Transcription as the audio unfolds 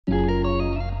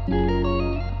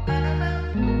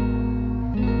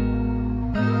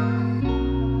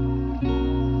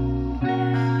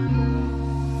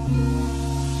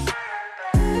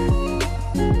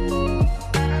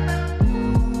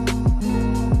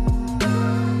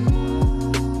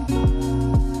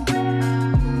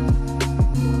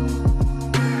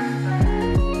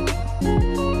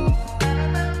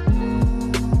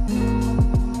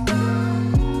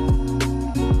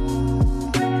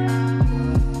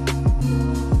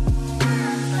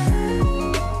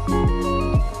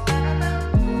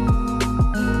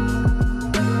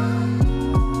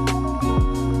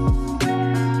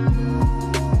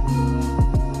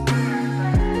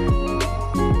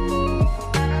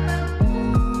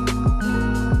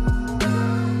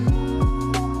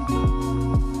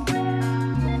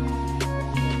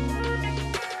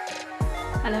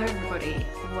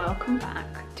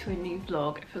to a new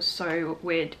vlog. It feels so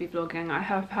weird to be vlogging. I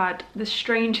have had the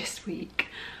strangest week.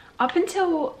 Up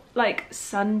until like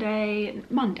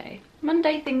Monday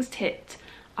things tipped.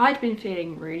 I'd been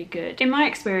feeling really good. In my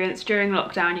experience during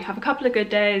lockdown, you have a couple of good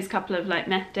days, a couple of like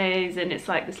meh days, and it's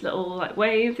like this little like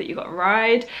wave that you got to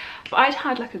ride. But I'd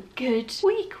had like a good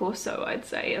week or so, I'd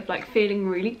say, of like feeling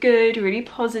really good, really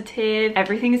positive.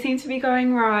 Everything seemed to be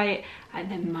going right. And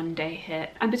then Monday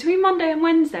hit. And between Monday and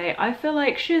Wednesday, I feel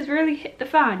like she's really hit the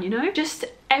fan, you know? Just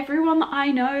everyone that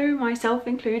I know, myself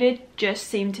included, just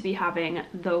seemed to be having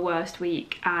the worst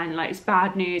week. And like it's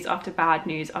bad news after bad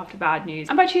news after bad news.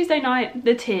 And by Tuesday night,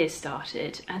 the tears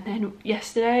started. And then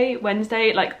yesterday,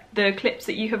 Wednesday, like the clips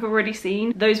that you have already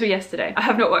seen, those were yesterday. I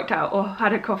have not worked out or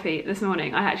had a coffee this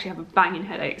morning. I actually have a banging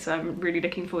headache, so I'm really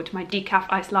looking forward to my decaf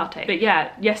iced latte. But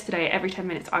yeah, yesterday, every 10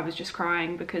 minutes, I was just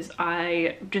crying because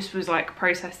I just was like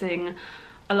processing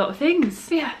a lot of things.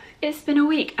 But yeah, it's been a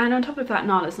week, and on top of that,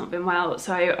 Nala's not been well,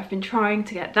 so I've been trying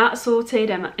to get that sorted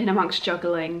and in amongst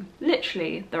juggling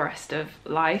literally the rest of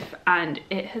life, and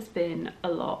it has been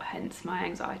a lot, hence my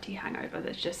anxiety hangover.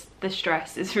 There's just, the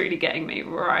stress is really getting me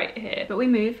right here. But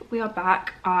we are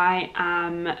back. I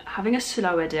am having a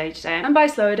slower day today, and by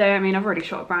slower day I mean I've already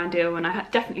shot a brand deal and I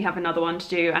definitely have another one to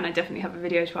do, and I definitely have a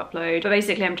video to upload, but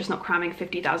basically I'm just not cramming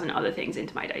 50,000 other things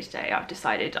into my day to day. I've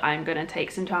decided I'm gonna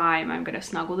take some time, I'm gonna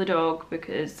snuggle the dog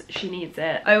because she needs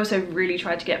it. I also really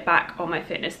tried to get back on my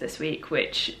fitness this week,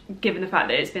 which, given the fact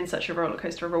that it's been such a roller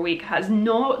coaster of a week, has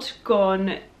not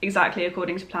gone exactly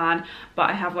according to plan, but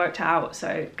I have worked out,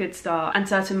 so good start. And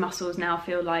certain muscles now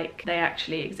feel like they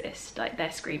actually exist, like they're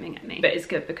screaming at me. But it's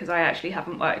good because I actually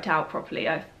haven't worked out properly,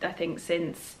 I think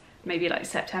since maybe like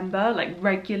September, like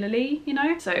regularly, you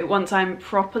know? So once I'm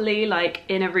properly like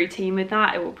in a routine with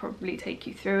that, it will probably take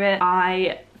you through it.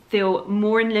 I feel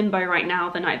more in limbo right now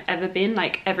than I've ever been.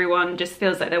 Like everyone just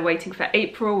feels like they're waiting for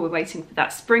April, we're waiting for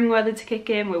that spring weather to kick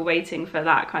in, we're waiting for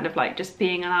that kind of like just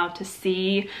being allowed to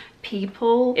see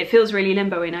people. It feels really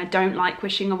limbo, and I don't like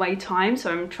wishing away time,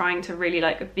 so I'm trying to really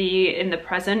like be in the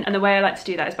present, and the way I like to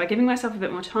do that is by giving myself a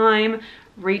bit more time,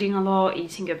 reading a lot,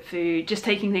 eating good food, just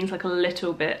taking things like a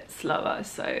little bit slower.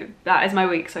 So that is my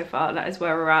week so far, that is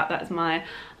where we're at, that is my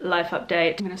life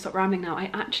update. I'm gonna stop rambling now. I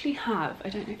actually have, I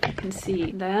don't know if you can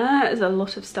see, there is a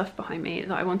lot of stuff behind me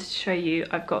that I wanted to show you.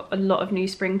 I've got a lot of new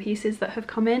spring pieces that have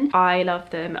come in. I love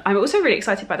them. I'm also really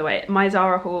excited, by the way, my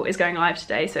Zara haul is going live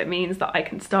today, so it means that I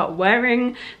can start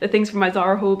wearing the things from my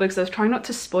Zara haul because I was trying not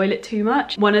to spoil it too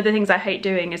much. One of the things I hate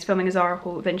doing is filming a Zara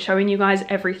haul, then showing you guys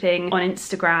everything on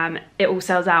Instagram. It all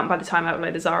sells out, and by the time I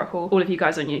upload the Zara haul, all of you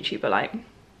guys on YouTube are like,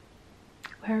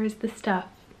 where is the stuff?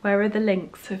 Where are the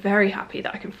links? So very happy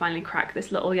that I can finally crack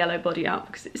this little yellow body out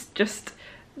because it's just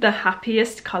the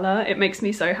happiest colour. It makes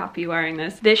me so happy wearing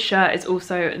this. This shirt is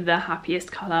also the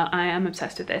happiest colour. I am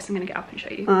obsessed with this. I'm gonna get up and show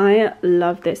you. I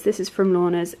love this. This is from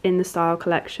Lorna's In the Style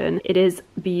collection. It is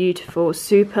beautiful,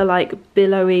 super like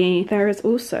billowy. There is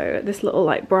also this little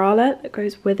like bralette that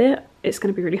goes with it. It's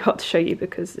going to be really hard to show you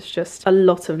because it's just a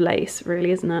lot of lace, really,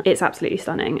 isn't it? It's absolutely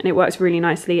stunning, and it works really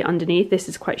nicely underneath. This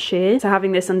is quite sheer, so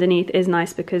having this underneath is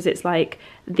nice because it's like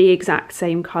the exact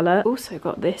same colour. Also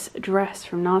got this dress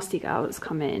from Nasty Gal that's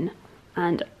come in,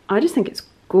 and I just think it's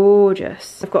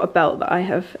gorgeous. I've got a belt that I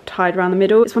have tied around the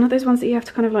middle. It's one of those ones that you have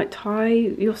to kind of like tie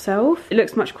yourself. It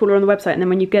looks much cooler on the website, and then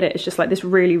when you get it, it's just like this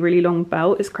really, really long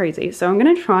belt. It's crazy. So I'm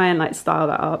gonna try and like style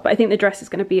that up. But I think the dress is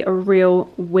gonna be a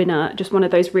real winner. Just one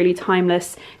of those really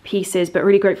timeless pieces, but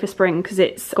really great for spring because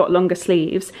it's got longer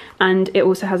sleeves, and it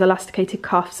also has elasticated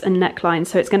cuffs and neckline.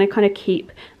 So it's gonna kind of keep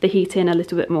the heat in a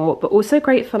little bit more, but also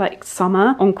great for like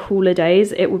summer. On cooler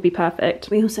days, it would be perfect.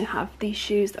 We also have these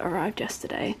shoes that arrived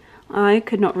yesterday. I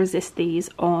could not resist these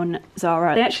on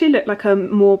Zara. They actually look like a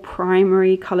more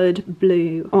primary coloured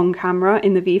blue on camera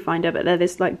in the viewfinder, but they're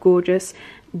this like gorgeous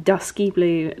dusky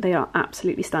blue. They are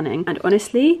absolutely stunning, and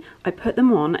honestly I put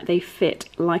them on, they fit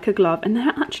like a glove, and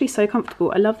they're actually so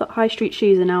comfortable. I love that high street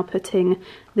shoes are now putting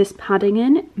this padding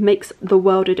in. It makes the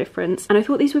world a difference, and I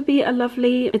thought these would be a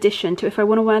lovely addition to if I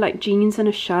want to wear like jeans and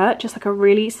a shirt, just like a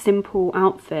really simple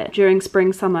outfit during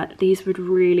spring summer. These would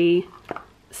really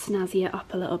snazzy it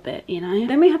up a little bit, you know.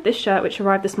 Then we have this shirt which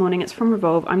arrived this morning. It's from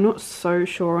Revolve. I'm not so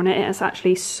sure on it. It's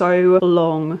actually so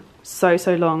long, so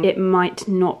long. It might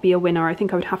not be a winner. I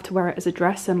think I would have to wear it as a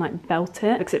dress and like belt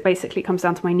it because it basically comes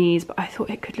down to my knees, but I thought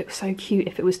it could look so cute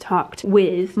if it was tucked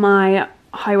with my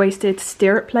high-waisted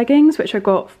stirrup leggings, which I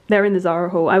got. They're in the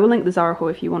Zara haul. I will link the Zara haul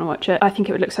if you want to watch it. I think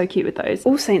it would look so cute with those.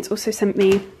 All Saints also sent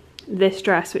me this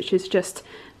dress, which is just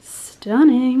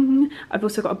stunning. I've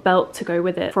also got a belt to go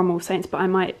with it from All Saints, but I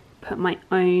might put my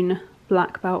own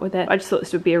black belt with it. I just thought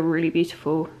this would be a really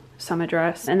beautiful summer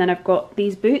dress. And then I've got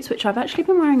these boots, which I've actually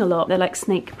been wearing a lot. They're like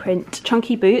snake print,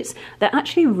 chunky boots. They're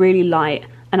actually really light,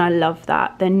 and I love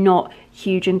that. They're not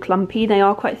huge and clumpy. They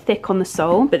are quite thick on the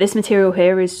sole, but this material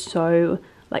here is so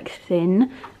like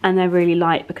thin, and they're really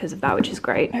light because of that, which is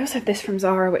great. I also have this from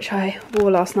Zara, which I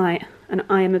wore last night, and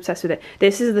I am obsessed with it.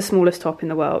 This is the smallest top in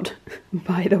the world,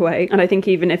 by the way. And I think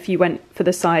even if you went for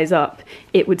the size up,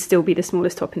 it would still be the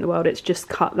smallest top in the world. It's just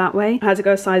cut that way. I had to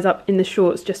go a size up in the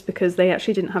shorts just because they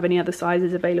actually didn't have any other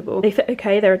sizes available. They fit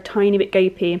okay. They're a tiny bit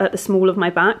gapey at the small of my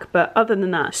back, but other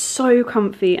than that, so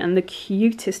comfy and the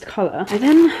cutest colour. I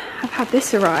then have had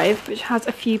this arrive, which has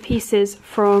a few pieces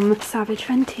from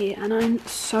SavageXFenty, and I'm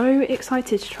so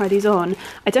excited to try these on.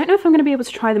 I don't know if I'm going to be able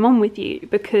to try them on with you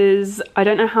because I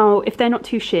don't know how, if they're not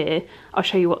too sheer, I'll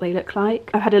show you what they look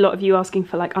like. I've had a lot of you asking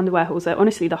for like underwear hauls. They're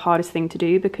honestly the hardest thing to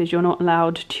do because you're not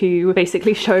allowed to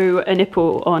basically show a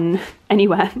nipple on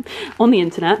anywhere on the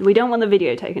internet. We don't want the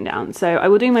video taken down, so I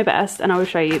will do my best and I will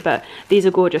show you, but these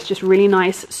are gorgeous. Just really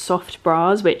nice soft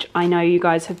bras, which I know you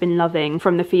guys have been loving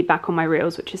from the feedback on my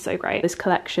reels, which is so great. This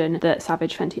collection that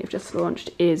SavageXFenty have just launched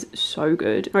is so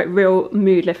good. Right, real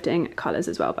mood lifting colours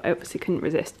as well, but I obviously couldn't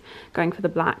resist going for the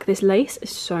black. This lace is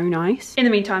so nice. In the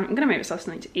meantime, I'm gonna make myself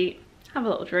something to eat, have a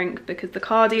little drink, because the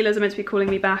car dealers are meant to be calling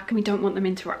me back and we don't want them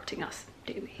interrupting us,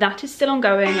 do we? That is still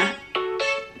ongoing.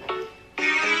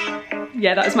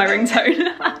 Yeah, that is my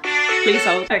ringtone. Please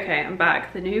hold. Okay, I'm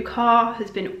back. The new car has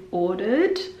been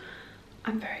ordered.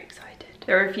 I'm very excited.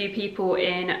 There are a few people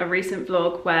in a recent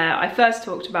vlog where I first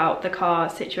talked about the car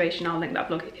situation. I'll link that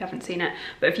vlog if you haven't seen it.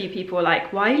 But a few people were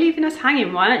like, why are you leaving us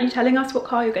hanging? Why aren't you telling us what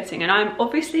car you're getting? And I'm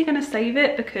obviously gonna save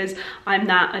it because I'm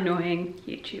that annoying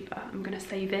YouTuber. I'm gonna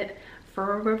save it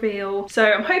for a reveal. So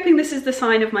I'm hoping this is the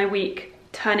sign of my week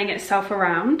turning itself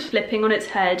around, flipping on its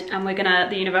head, and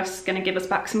the universe is gonna give us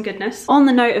back some goodness. On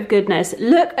the note of goodness,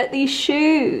 look at these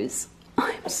shoes.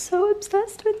 I'm so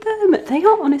obsessed with them. They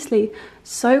are honestly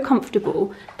so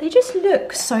comfortable. They just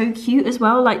look so cute as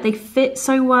well. Like, they fit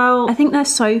so well. I think they're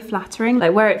so flattering.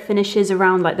 Like, where it finishes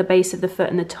around like the base of the foot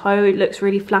and the toe, it looks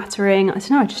really flattering. I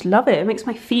don't know, I just love it. It makes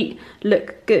my feet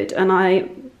look good, and I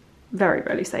very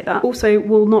rarely say that. Also,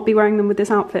 will not be wearing them with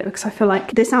this outfit because I feel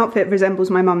like this outfit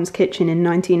resembles my mum's kitchen in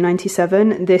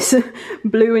 1997. This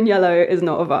blue and yellow is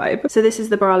not a vibe. So this is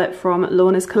the bralette from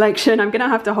Lorna's collection. I'm gonna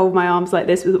have to hold my arms like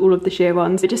this with all of the sheer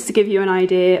ones, but just to give you an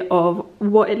idea of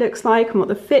what it looks like and what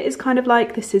the fit is kind of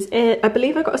like, this is it. I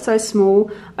believe I got a size small.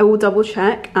 I will double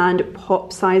check and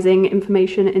pop sizing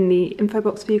information in the info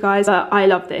box for you guys, but I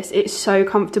love this. It's so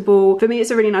comfortable. For me,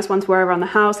 it's a really nice one to wear around the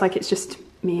house. Like, it's just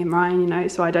me and Ryan, you know,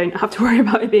 so I don't have to worry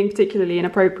about it being particularly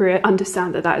inappropriate.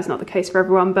 Understand that that is not the case for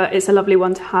everyone, but it's a lovely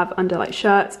one to have under like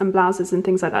shirts and blouses and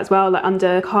things like that as well, like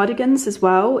under cardigans as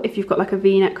well. If you've got like a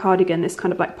v-neck cardigan, this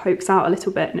kind of like pokes out a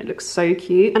little bit and it looks so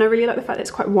cute. And I really like the fact that it's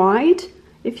quite wide,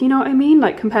 if you know what I mean,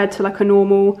 like compared to like a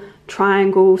normal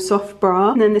triangle soft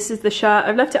bra. And then this is the shirt.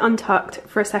 I've left it untucked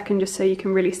for a second just so you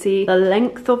can really see the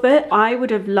length of it. I would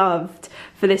have loved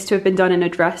for this to have been done in a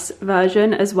dress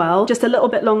version as well, just a little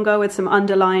bit longer with some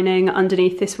underlining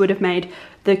underneath. This would have made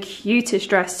the cutest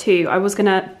dress too. I was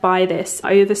gonna buy this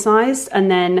oversized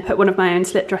and then put one of my own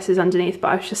slip dresses underneath, but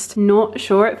I was just not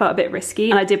sure. It felt a bit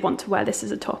risky, and I did want to wear this as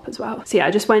a top as well. So yeah,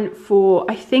 I just went for,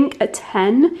 I think, a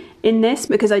 10 in this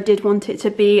because I did want it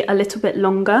to be a little bit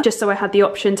longer, just so I had the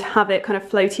option to have it kind of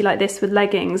floaty like this with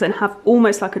leggings and have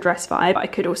almost like a dress vibe. I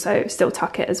could also still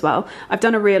tuck it as well. I've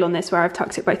done a reel on this where I've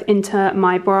tucked it both into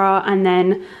my bra and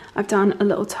then I've done a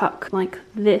little tuck like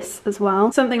this as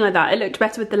well. Something like that. It looked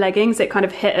better with the leggings. It kind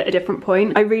of hit at a different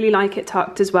point. I really like it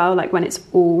tucked as well. Like when it's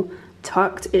all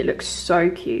tucked, it looks so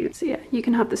cute. So yeah, you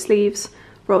can have the sleeves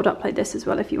rolled up like this as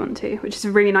well if you want to, which is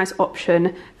a really nice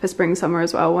option for spring summer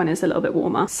as well when it's a little bit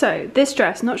warmer. So this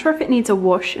dress, not sure if it needs a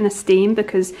wash and a steam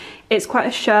because it's quite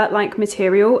a shirt like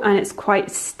material and it's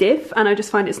quite stiff, and I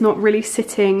just find it's not really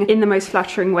sitting in the most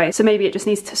flattering way, so maybe it just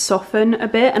needs to soften a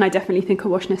bit, and I definitely think a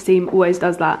wash and a steam always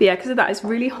does that. But yeah, because of that, it's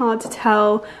really hard to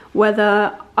tell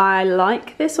whether I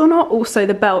like this or not. Also,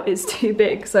 the belt is too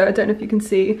big, so I don't know if you can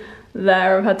see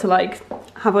there. I've had to like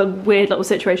have a weird little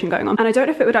situation going on, and I don't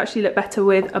know if it would actually look better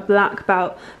with a black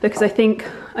belt because I think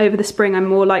over the spring I'm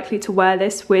more likely to wear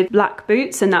this with black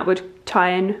boots and that would tie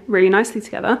in really nicely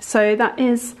together. So that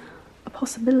is a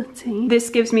possibility. This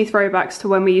gives me throwbacks to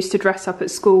when we used to dress up at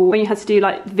school, when you had to do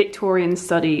like Victorian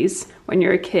studies when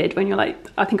you're a kid, when you're like,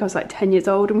 I think I was like 10 years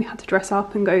old, and we had to dress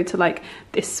up and go to like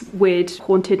this weird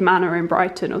haunted manor in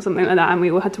Brighton or something like that, and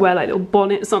we all had to wear like little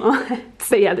bonnets on our heads.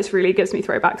 But yeah, this really gives me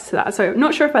throwbacks to that, so I'm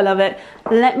not sure if I love it.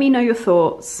 Let me know your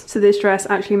thoughts. So this dress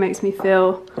actually makes me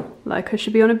feel Like I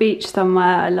should be on a beach somewhere.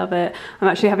 I love it. I'm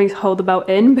actually having to hold the belt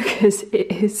in because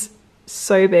it is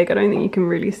so big. I don't think you can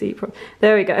really see from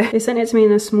there. We go. They sent it to me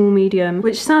in a small medium,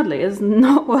 which sadly is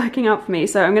not working out for me,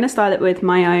 so I'm going to style it with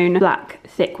my own black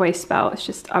thick waist belt. It's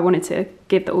just I wanted to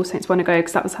give the All Saints one a go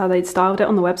because that was how they'd styled it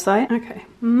on the website. Okay,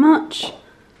 much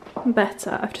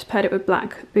better. I've just paired it with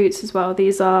black boots as well.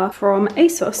 These are from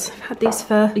ASOS. I've had these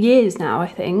for years now, I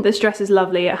think. This dress is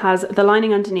lovely. It has the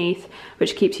lining underneath,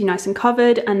 which keeps you nice and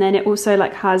covered, and then it also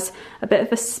like has a bit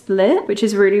of a split, which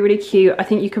is really, really cute. I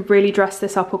think you could really dress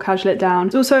this up or casual it down.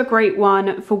 It's also a great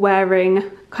one for wearing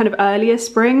kind of earlier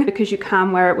spring because you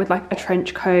can wear it with like a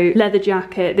trench coat, leather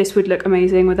jacket. This would look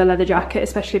amazing with a leather jacket,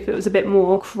 especially if it was a bit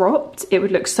more cropped. It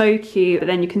would look so cute, but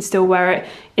then you can still wear it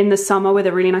in the summer with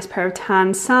a really nice pair of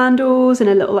tan sandals and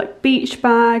a little like beach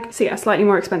bag. So yeah, slightly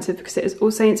more expensive because it is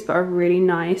All Saints, but a really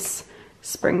nice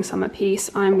spring summer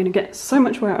piece. I'm gonna get so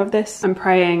much wear out of this. I'm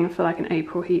praying for like an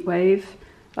April heat wave.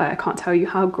 Like I can't tell you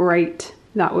how great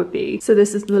that would be. So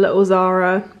this is the little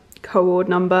Zara co-ord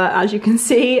number. As you can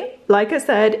see, like I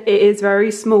said, it is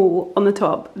very small on the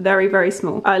top, very, very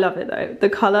small. I love it though. The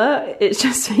color, it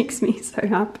just makes me so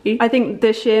happy. I think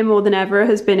this year more than ever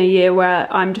has been a year where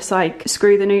I'm just like,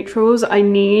 screw the neutrals. I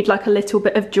need like a little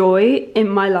bit of joy in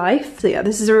my life. So yeah,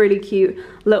 this is a really cute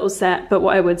little set, but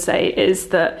what I would say is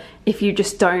that if you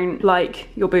just don't like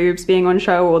your boobs being on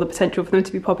show or the potential for them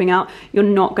to be popping out, you're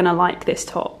not gonna like this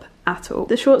top at all.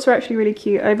 The shorts are actually really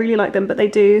cute. I really like them, but they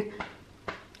do,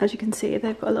 as you can see,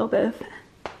 they've got a little bit of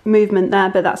movement there,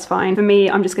 but that's fine. For me,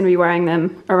 I'm just going to be wearing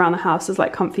them around the house as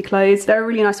like comfy clothes. They're a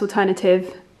really nice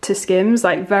alternative to Skims,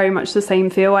 like very much the same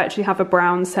feel. I actually have a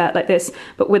brown set like this,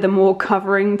 but with a more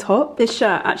covering top. This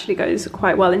shirt actually goes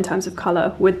quite well in terms of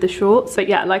colour with the shorts. But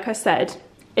yeah, like I said,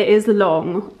 it is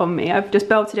long on me. I've just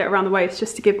belted it around the waist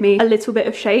just to give me a little bit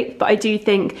of shape, but I do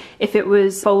think if it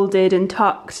was folded and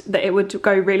tucked that it would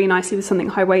go really nicely with something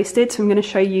high-waisted. So I'm going to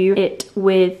show you it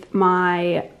with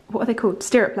my, what are they called?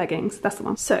 Stirrup leggings, that's the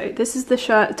one. So this is the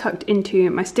shirt tucked into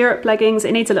my stirrup leggings.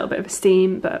 It needs a little bit of a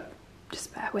steam, but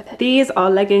just bear with it. These are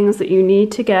leggings that you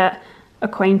need to get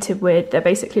acquainted with. They're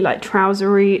basically like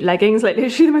trousery leggings, like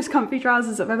literally the most comfy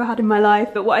trousers I've ever had in my life.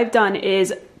 But what I've done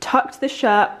is tucked the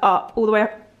shirt up all the way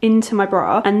up into my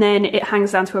bra, and then it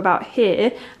hangs down to about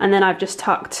here, and then I've just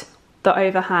tucked the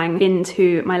overhang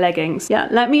into my leggings. Yeah,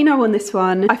 let me know on this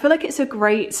one. I feel like it's a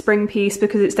great spring piece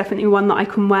because it's definitely one that I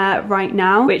can wear right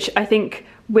now, which I think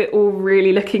we're all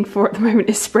really looking for at the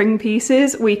moment, is spring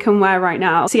pieces we can wear right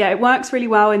now. So yeah, it works really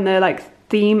well in the like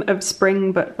theme of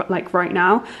spring, but like right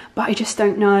now, but I just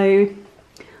don't know.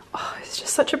 Oh, it's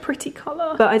just such a pretty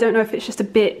colour. But I don't know if it's just a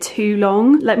bit too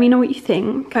long. Let me know what you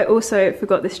think. I also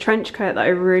forgot this trench coat that I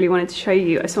really wanted to show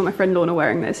you. I saw my friend Lorna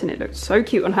wearing this and it looked so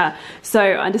cute on her.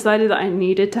 So I decided that I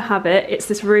needed to have it. It's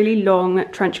this really long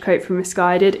trench coat from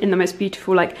Misguided in the most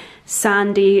beautiful like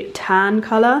sandy tan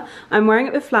colour. I'm wearing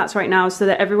it with flats right now so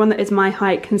that everyone that is my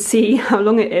height can see how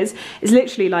long it is. It's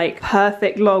literally like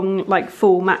perfect long, like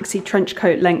full maxi trench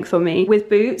coat length on me. With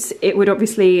boots, it would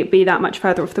obviously be that much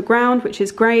further off the ground, which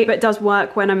is great, but it does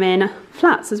work when I'm in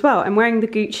flats as well. I'm wearing the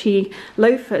Gucci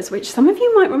loafers, which some of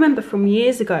you might remember from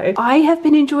years ago. I have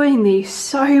been enjoying these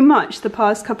so much the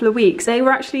past couple of weeks. They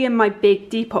were actually in my big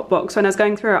Depop box. When I was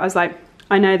going through it, I was like,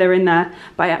 I know they're in there,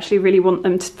 but I actually really want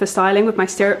them for styling with my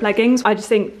stirrup leggings. I just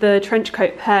think the trench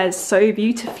coat pairs so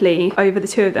beautifully over the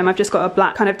two of them. I've just got a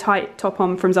black kind of tight top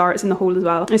on from Zara. It's in the haul as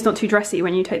well. It's not too dressy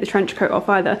when you take the trench coat off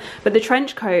either, but the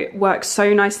trench coat works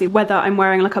so nicely whether I'm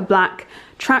wearing like a black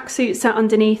tracksuit set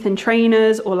underneath and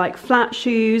trainers, or like flat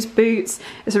shoes, boots.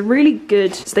 It's a really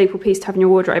good staple piece to have in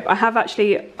your wardrobe.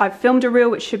 I've filmed a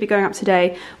reel which should be going up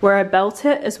today where I belt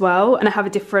it as well, and I have a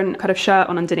different kind of shirt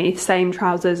on underneath, same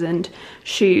trousers and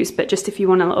shoes, but just if you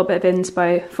want a little bit of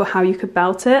inspo for how you could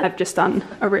belt it, I've just done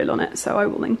a reel on it, so I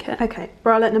will link it. Okay,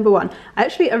 bralette number one.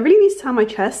 I really need to tan my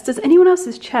chest. Does anyone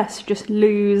else's chest just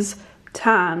lose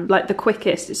tan like the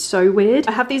quickest? It's so weird.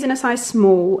 I have these in a size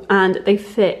small and they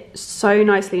fit so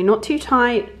nicely, not too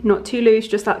tight, not too loose,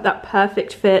 just that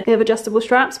perfect fit. They have adjustable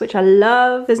straps, which I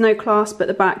love. There's no clasp at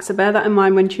the back, so bear that in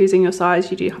mind when choosing your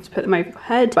size. You do have to put them over your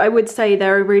head, but I would say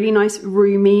they're a really nice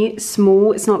roomy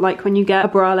small. It's not like when you get a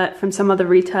bralette from some other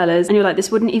retailers and you're like, this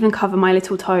wouldn't even cover my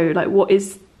little toe, like what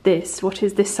is this? What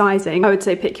is this sizing? I would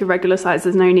say pick your regular size.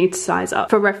 There's no need to size up.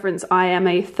 For reference, I am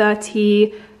a 34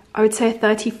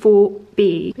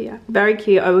 B. But yeah, very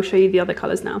cute. I will show you the other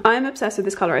colours now. I'm obsessed with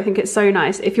this colour. I think it's so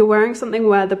nice. If you're wearing something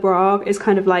where the bra is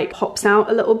kind of like pops out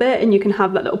a little bit and you can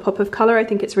have that little pop of colour, I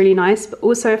think it's really nice. But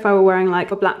also if I were wearing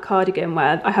like a black cardigan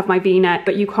where I have my V-neck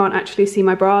but you can't actually see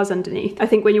my bras underneath, I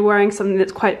think when you're wearing something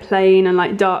that's quite plain and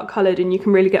like dark coloured and you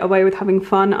can really get away with having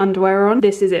fun underwear on,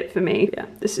 this is it for me. Yeah,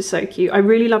 this is so cute. I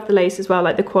really love the lace as well.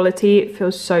 Like the quality, it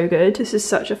feels so good. This is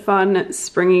such a fun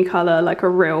springy colour, like a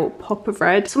real pop of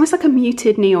red. It's almost like a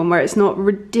muted neon where it's not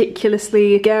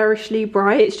ridiculously garishly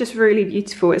bright. It's just really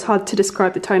beautiful. It's hard to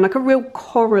describe the tone, like a real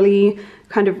corally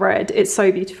kind of red. It's so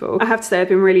beautiful. I have to say I've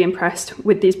been really impressed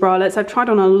with these bralettes. I've tried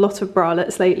on a lot of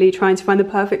bralettes lately, trying to find the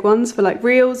perfect ones for like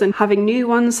reels and having new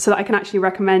ones so that I can actually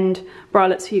recommend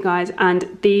bralettes for you guys,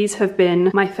 and these have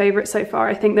been my favourite so far.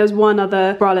 I think there was one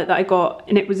other bralette that I got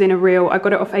and it was in a reel. I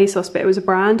got it off ASOS, but it was a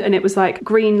brand and it was like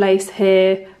green lace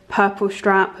here, purple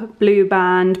strap, blue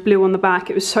band, blue on the back.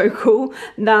 It was so cool.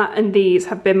 That and these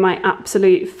have been my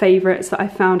absolute favourites that I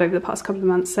found over the past couple of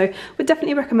months, so would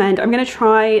definitely recommend. I'm going to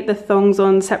try the thongs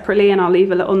on separately and I'll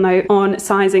leave a little note on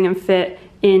sizing and fit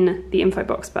in the info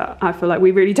box, but I feel like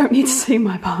we really don't need to see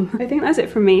my bum. I think that's it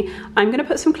from me. I'm going to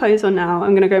put some clothes on now.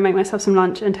 I'm going to go make myself some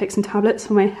lunch and take some tablets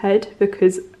for my head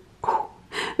because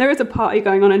there is a party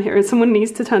going on in here and someone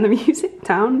needs to turn the music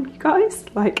down, you guys.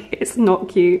 Like, it's not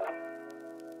cute.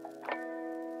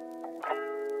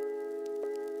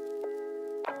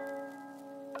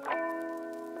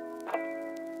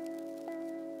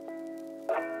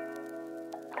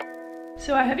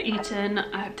 So I have eaten,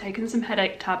 I have taken some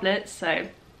headache tablets, so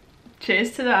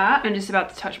cheers to that. I'm just about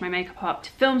to touch my makeup up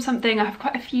to film something. I have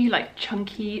quite a few like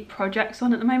chunky projects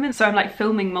on at the moment, so I'm like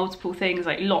filming multiple things,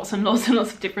 like lots and lots and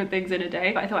lots of different things in a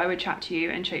day. But I thought I would chat to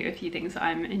you and show you a few things that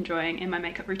I'm enjoying in my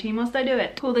makeup routine whilst I do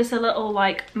it. Call this a little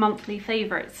like monthly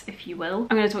favourites, if you will.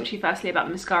 I'm going to talk to you firstly about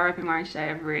the mascara I've been wearing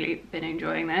today. I've really been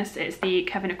enjoying this. It's the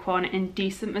Kevyn Aucoin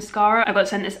Indecent mascara. I got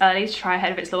sent this early to try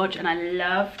ahead of its launch and I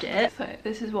loved it. So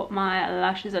this is what my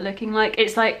lashes are looking like.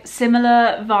 It's like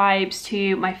similar vibes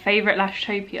to my favourite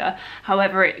Lashtopia,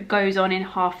 however it goes on in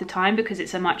half the time because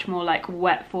it's a much more like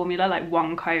wet formula, like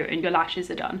one coat and your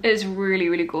lashes are done. It's really,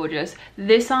 really gorgeous.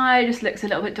 This eye just looks a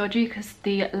little bit dodgy because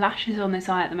the lashes on this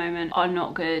eye at the moment are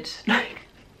not good. Like,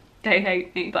 they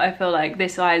hate me. But I feel like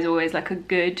this eye is always like a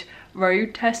good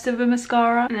road test of a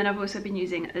mascara. And then I've also been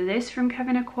using this from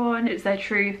Kevyn Aucoin. It's their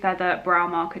True Feather Brow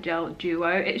Marker Gel Duo.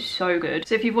 It's so good.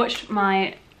 So if you've watched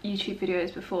my YouTube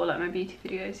videos before, like my beauty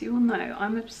videos, you will know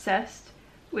I'm obsessed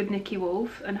with Nikki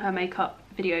Wolf and her makeup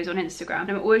videos on Instagram.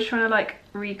 I'm always trying to like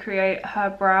recreate her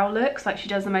brow looks. Like, she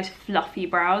does the most fluffy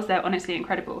brows. They're honestly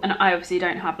incredible. And I obviously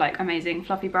don't have like amazing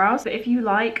fluffy brows, but if you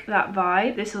like that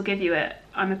vibe, this will give you it.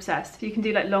 I'm obsessed. You can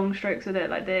do like long strokes with it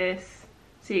like this,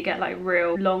 so you get like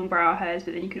real long brow hairs,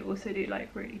 but then you can also do like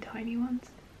really tiny ones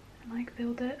and like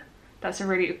build it. That's a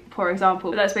really poor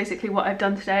example, but that's basically what I've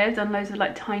done today. I've done loads of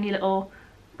like tiny little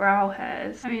brow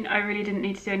hairs. I mean, I really didn't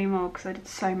need to do any more because I did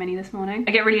so many this morning.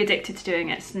 I get really addicted to doing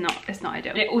it. It's not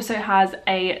ideal. It also has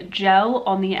a gel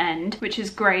on the end, which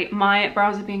is great. My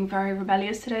brows are being very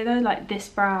rebellious today though. Like, this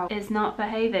brow is not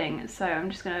behaving, so I'm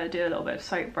just gonna do a little bit of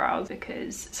soap brows,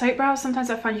 because soap brows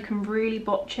sometimes I find you can really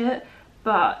botch it,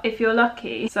 but if you're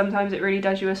lucky sometimes it really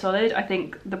does you a solid. I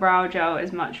think the brow gel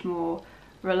is much more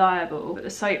reliable, but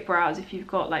the soap brows, if you've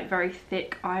got like very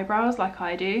thick eyebrows like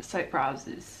I do, soap brows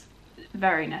is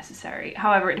very necessary.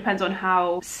 However, it depends on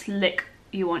how slick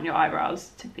you want your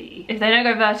eyebrows to be. If they don't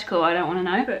go vertical, I don't want to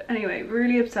know. But anyway,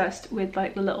 really obsessed with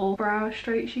like the little brow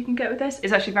strokes you can get with this.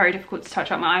 It's actually very difficult to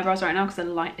touch up my eyebrows right now because the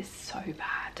light is so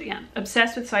bad. But yeah,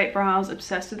 obsessed with soap brows,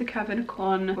 obsessed with the Kevyn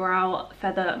Aucoin Brow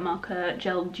Feather Marker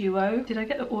Gel Duo. Did I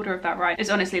get the order of that right? It's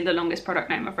honestly the longest product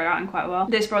name I've read out in quite a while.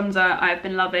 This bronzer I've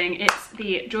been loving. It's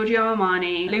the Giorgio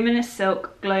Armani Luminous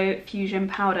Silk Glow Fusion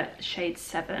Powder shade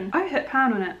 7. I hit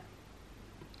pan on it.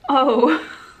 Oh,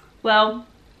 well,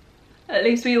 at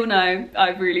least we all know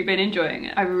I've really been enjoying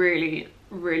it. I really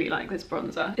like this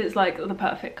bronzer. It's like the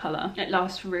perfect colour. It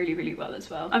lasts really, really well as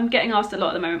well. I'm getting asked a lot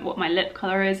at the moment what my lip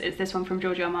colour is. It's this one from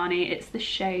Giorgio Armani. It's the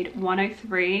shade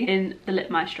 103 in the Lip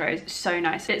Maestros. It's so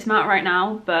nice. It's matte right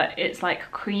now, but it's like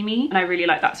creamy, and I really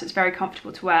like that, so it's very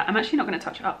comfortable to wear. I'm actually not going to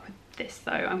touch it up with this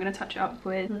though. I'm going to touch it up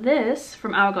with this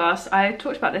from Hourglass. I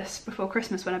talked about this before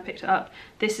Christmas when I picked it up.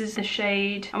 This is the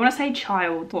shade, I want to say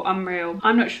Child or Unreal,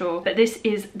 I'm not sure, but this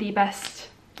is the best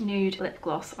nude lip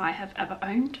gloss I have ever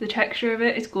owned. The texture of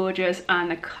it is gorgeous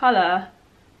and the colour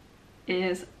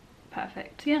is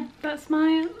perfect. Yeah, that's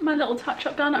my little touch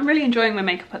up done. I'm really enjoying my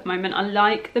makeup at the moment. I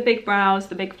like the big brows,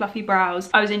 the big fluffy brows.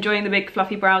 I was enjoying the big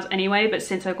fluffy brows anyway, but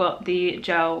since I got the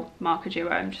gel marker duo,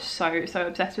 I'm just so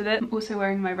obsessed with it. I'm also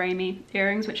wearing my Raemi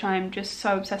earrings, which I'm just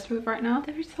so obsessed with right now.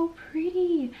 They're so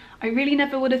pretty. I really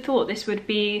never would have thought this would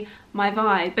be my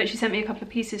vibe, but she sent me a couple of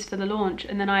pieces for the launch,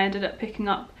 and then I ended up picking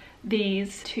up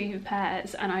these 2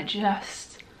 pairs, and I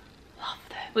just love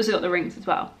them. Also got the rings as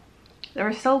well.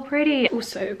 They're so pretty.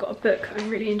 Also got a book I'm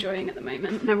really enjoying at the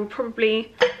moment, and I will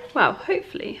probably, well,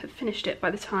 hopefully have finished it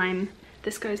by the time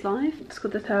this goes live. It's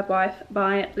called The Third Wife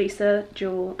by Lisa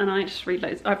Jewell, and I've read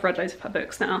loads of her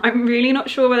books now. I'm really not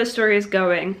sure where the story is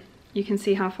going. You can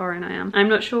see how far in I am. I'm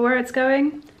not sure where it's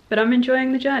going, but I'm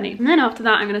enjoying the journey. And then after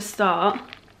that, I'm gonna start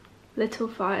Little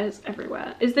Fires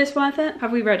Everywhere. Is this worth it?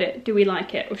 Have we read it? Do we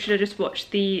like it? Or should I just watch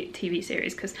the TV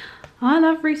series? Because I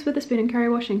love Reese Witherspoon and Kerry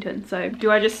Washington. So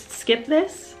do I just skip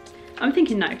this? I'm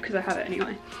thinking no, because I have it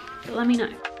anyway. But let me know.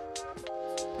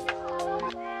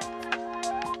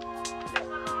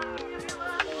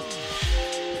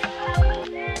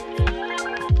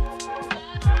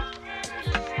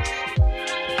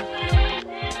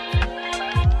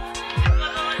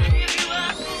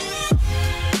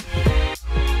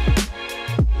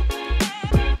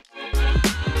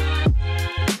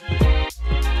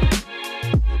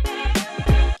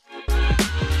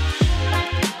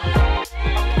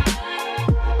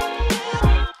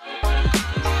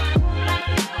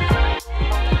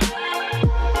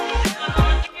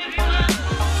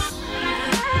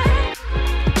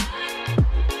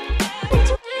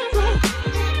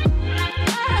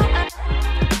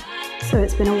 So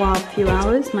it's been a wild few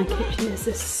hours. My kitchen is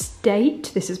a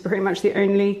state. This is pretty much the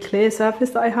only clear surface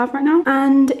that I have right now.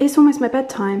 And it's almost my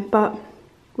bedtime, but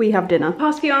we have dinner.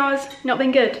 Past few hours, not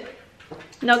been good.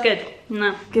 Not good,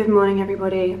 no. Good morning,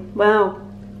 everybody. Well,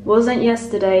 wasn't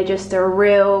yesterday just a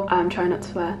real, I'm trying not to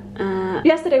swear.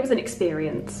 Yesterday was an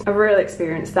experience, a real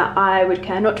experience that I would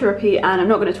care not to repeat, and I'm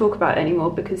not gonna talk about it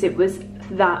anymore because it was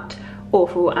that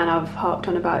awful, and I've harped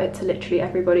on about it to literally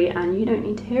everybody, and you don't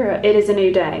need to hear it. It is a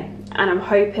new day, and I'm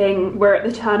hoping we're at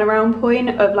the turnaround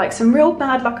point of like some real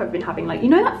bad luck I've been having. Like, you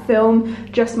know that film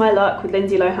Just My Luck with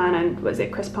Lindsay Lohan and was it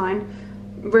Chris Pine?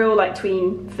 Real like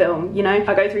tween film, you know?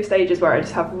 I go through stages where I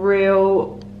just have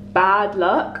real bad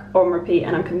luck on repeat,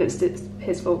 and I'm convinced it's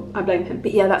his fault. I blame him.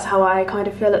 But yeah, that's how I kind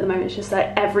of feel at the moment. It's just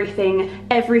like everything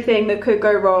that could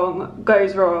go wrong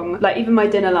goes wrong. Like even my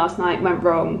dinner last night went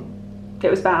wrong. It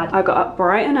was bad. I got up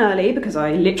bright and early because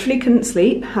I literally couldn't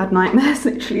sleep, had nightmares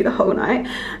literally the whole night,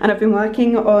 and I've been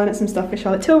working on some stuff for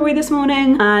Charlotte Tilbury this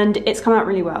morning, and it's come out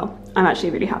really well. I'm actually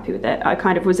really happy with it. I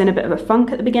kind of was in a bit of a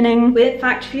funk at the beginning with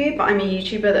Fact View, but I'm a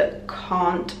YouTuber that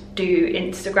can't do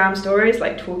Instagram stories,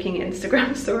 like talking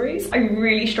Instagram stories. I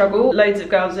really struggle. Loads of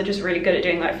girls are just really good at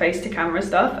doing like face to camera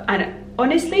stuff, and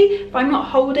honestly, if I'm not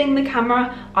holding the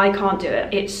camera, I can't do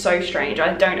it. It's so strange.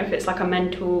 I don't know if it's like a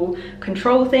mental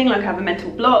control thing, like I have a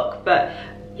mental block, but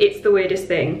it's the weirdest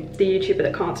thing. The YouTuber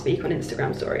that can't speak on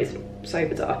Instagram stories. So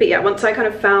bizarre. But yeah, once I kind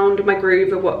of found my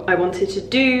groove of what I wanted to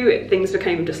do, things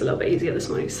became just a little bit easier this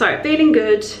morning. So feeling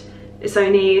good. It's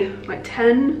only like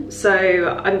 10,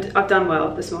 so I've done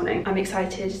well this morning. I'm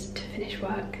excited to finish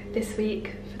work this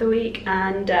week, for the week,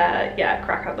 and yeah,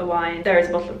 crack out the wine. There is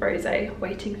a bottle of rosé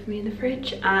waiting for me in the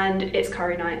fridge, and it's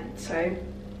curry night, so.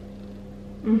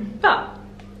 But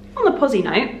on the posy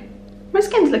note, my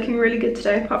skin's looking really good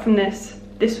today, apart from this.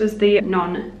 This was the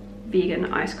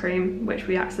non-vegan ice cream, which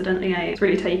we accidentally ate. It's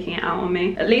really taking it out on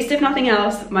me. At least if nothing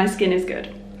else, my skin is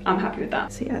good. I'm happy with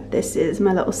that. So yeah, this is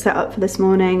my little setup for this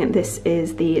morning. This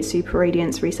is the Super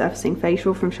Radiance Resurfacing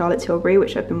Facial from Charlotte Tilbury,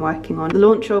 which I've been working on the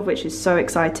launch of, which is so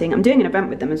exciting. I'm doing an event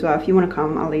with them as well. If you want to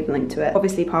come, I'll leave a link to it.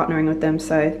 Obviously partnering with them,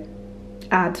 so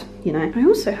add, you know. I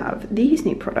also have these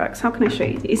new products. How can I show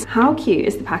you these? How cute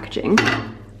is the packaging?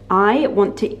 I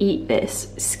want to eat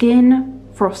this. Skin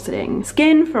frosting.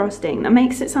 That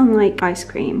makes it sound like ice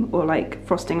cream or like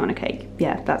frosting on a cake.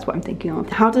 Yeah, that's what I'm thinking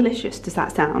of. How delicious does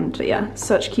that sound? But yeah,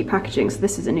 such cute packaging. So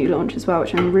this is a new launch as well,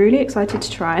 which I'm really excited to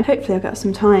try. Hopefully I'll get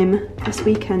some time this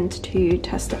weekend to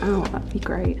test it out. That'd be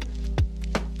great.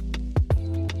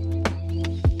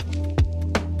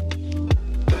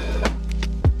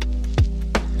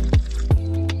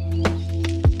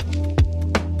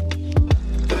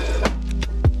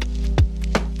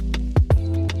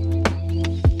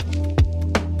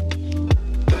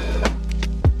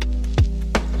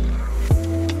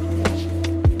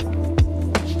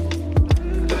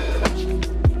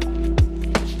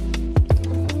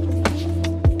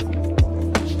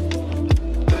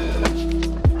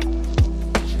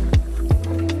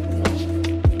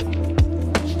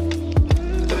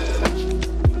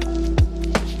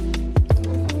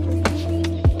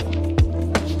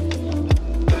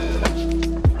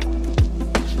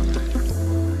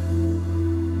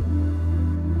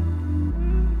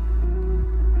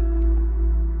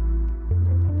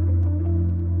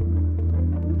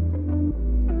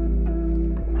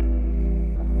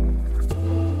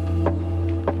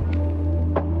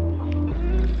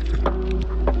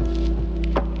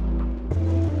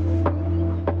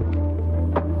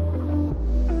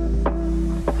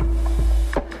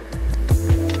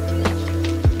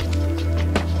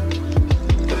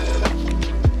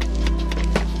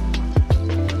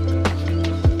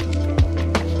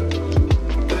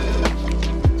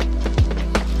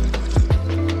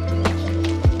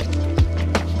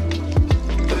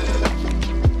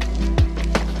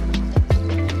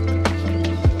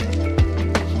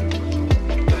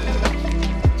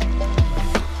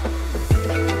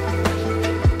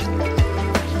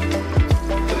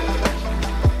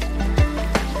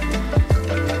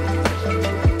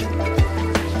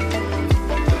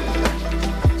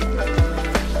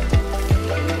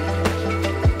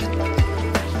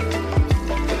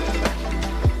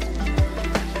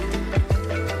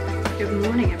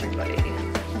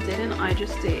 I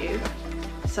just do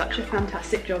such a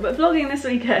fantastic job at vlogging this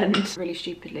weekend. Really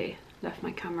stupidly left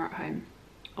my camera at home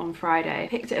on Friday,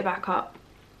 picked it back up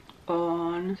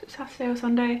on Saturday or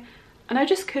Sunday, and I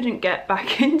just couldn't get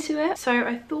back into it. So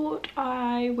I thought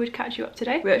I would catch you up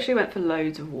today. We actually went for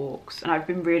loads of walks, and I've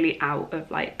been really out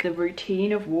of like the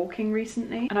routine of walking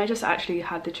recently, and I just actually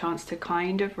had the chance to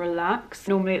kind of relax.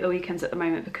 Normally at the weekends at the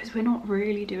moment, because we're not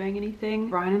really doing anything,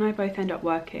 Ryan and I both end up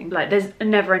working. Like, there's a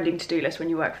never-ending to-do list when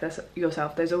you work for this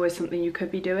yourself. There's always something you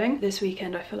could be doing. This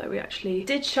weekend I feel like we actually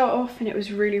did shut off, and it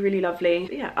was really, really lovely.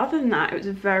 But yeah, other than that, it was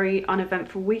a very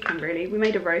uneventful weekend really. We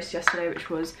made a roast yesterday, which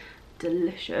was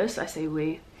delicious. I say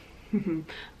we.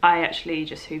 I actually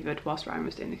just hoovered whilst Ryan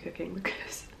was doing the cooking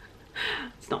because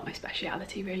it's not my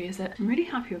speciality really, is it? I'm really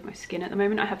happy with my skin at the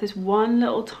moment. I have this one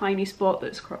little tiny spot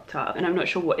that's cropped up, and I'm not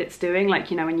sure what it's doing. Like,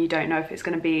 you know, when you don't know if it's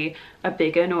going to be a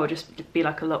big one or just be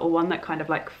like a little one that kind of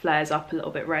like flares up a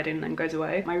little bit red and then goes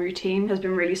away. My routine has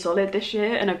been really solid this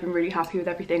year, and I've been really happy with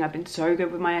everything. I've been so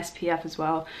good with my SPF as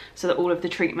well, so that all of the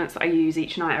treatments that I use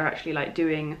each night are actually like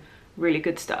doing really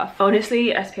good stuff.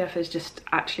 Honestly, SPF has just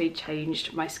actually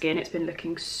changed my skin. It's been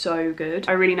looking so good.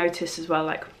 I really noticed as well,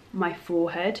 like my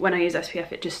forehead, when I use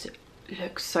SPF, it just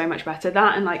looks so much better.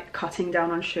 That and like cutting down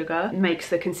on sugar makes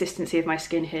the consistency of my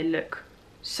skin here look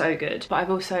so good. But I've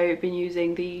also been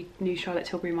using the new Charlotte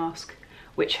Tilbury mask,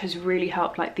 which has really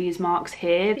helped like these marks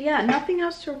here. But yeah, nothing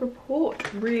else to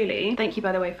report really. Thank you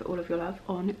by the way for all of your love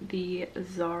on the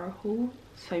Zara haul.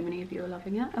 So many of you are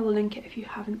loving it. I will link it if you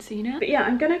haven't seen it. But yeah,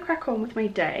 I'm gonna crack on with my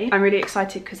day. I'm really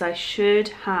excited because I should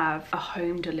have a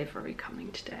home delivery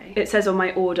coming today. It says on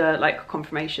my order like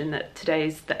confirmation that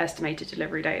today's the estimated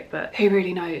delivery date, but who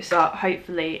really knows? But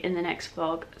hopefully in the next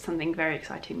vlog something very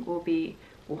exciting will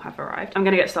have arrived. I'm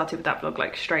gonna get started with that vlog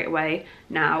like straight away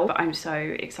now, but I'm so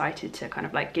excited to kind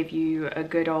of like give you a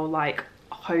good old like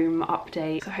home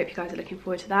update. So I hope you guys are looking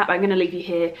forward to that. But I'm gonna leave you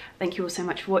here. Thank you all so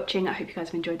much for watching. I hope you guys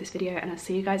have enjoyed this video, and I'll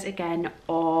see you guys again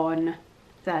on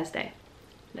Thursday.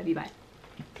 Love you, bye.